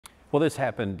Well, this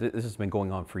has been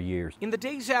going on for years. In the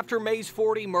days after May's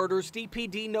 40 murders,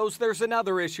 DPD knows there's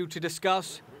another issue to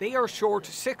discuss. They are short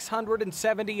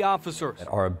 670 officers.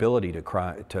 Our ability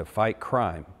to fight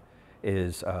crime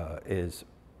is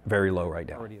very low right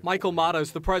now. Michael Mata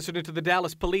is the president of the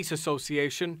Dallas Police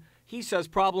Association. He says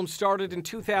problems started in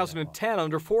 2010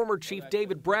 under former Chief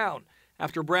David Brown,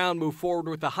 after Brown moved forward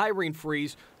with the hiring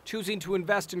freeze, choosing to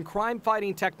invest in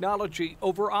crime-fighting technology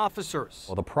over officers.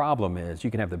 Well, the problem is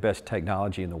you can have the best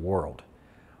technology in the world,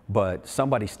 but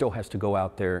somebody still has to go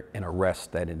out there and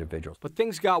arrest that individual. But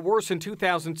things got worse in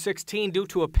 2016 due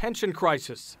to a pension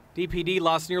crisis. DPD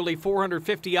lost nearly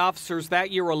 450 officers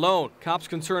that year alone. Cops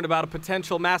concerned about a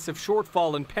potential massive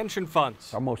shortfall in pension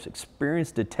funds. Our most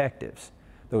experienced detectives,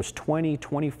 those 20,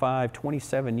 25,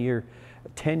 27-year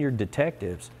tenured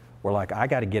detectives, were like, I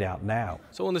got to get out now.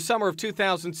 So in the summer of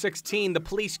 2016, the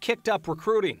police kicked up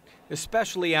recruiting,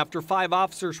 especially after 5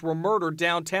 officers were murdered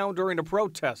downtown during a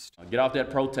protest. Get off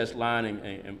that protest line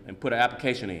and put an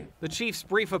application in. The chief's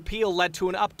brief appeal led to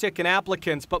an uptick in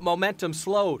applicants, but momentum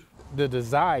slowed. The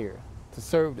desire to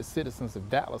serve the citizens of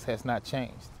Dallas has not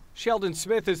changed. Sheldon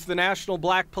Smith is the National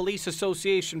Black Police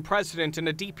Association president and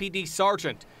a DPD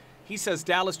sergeant. He says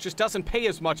Dallas just doesn't pay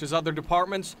as much as other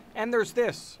departments, and there's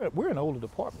this. We're an older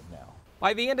department now.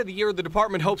 By the end of the year, the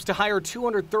department hopes to hire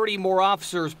 230 more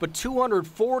officers, but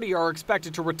 240 are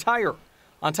expected to retire.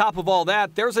 On top of all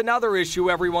that, there's another issue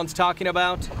everyone's talking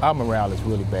about. Our morale is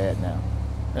really bad now.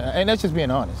 And that's just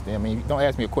being honest. I mean, don't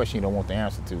ask me a question you don't want the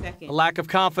answer to. A lack of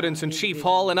confidence in Chief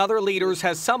Hall and other leaders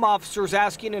has some officers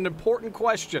asking an important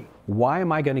question. Why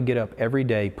am I going to get up every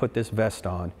day, put this vest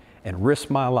on, and risk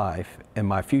my life and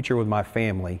my future with my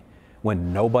family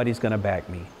when nobody's going to back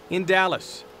me? In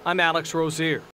Dallas, I'm Alex Rozier.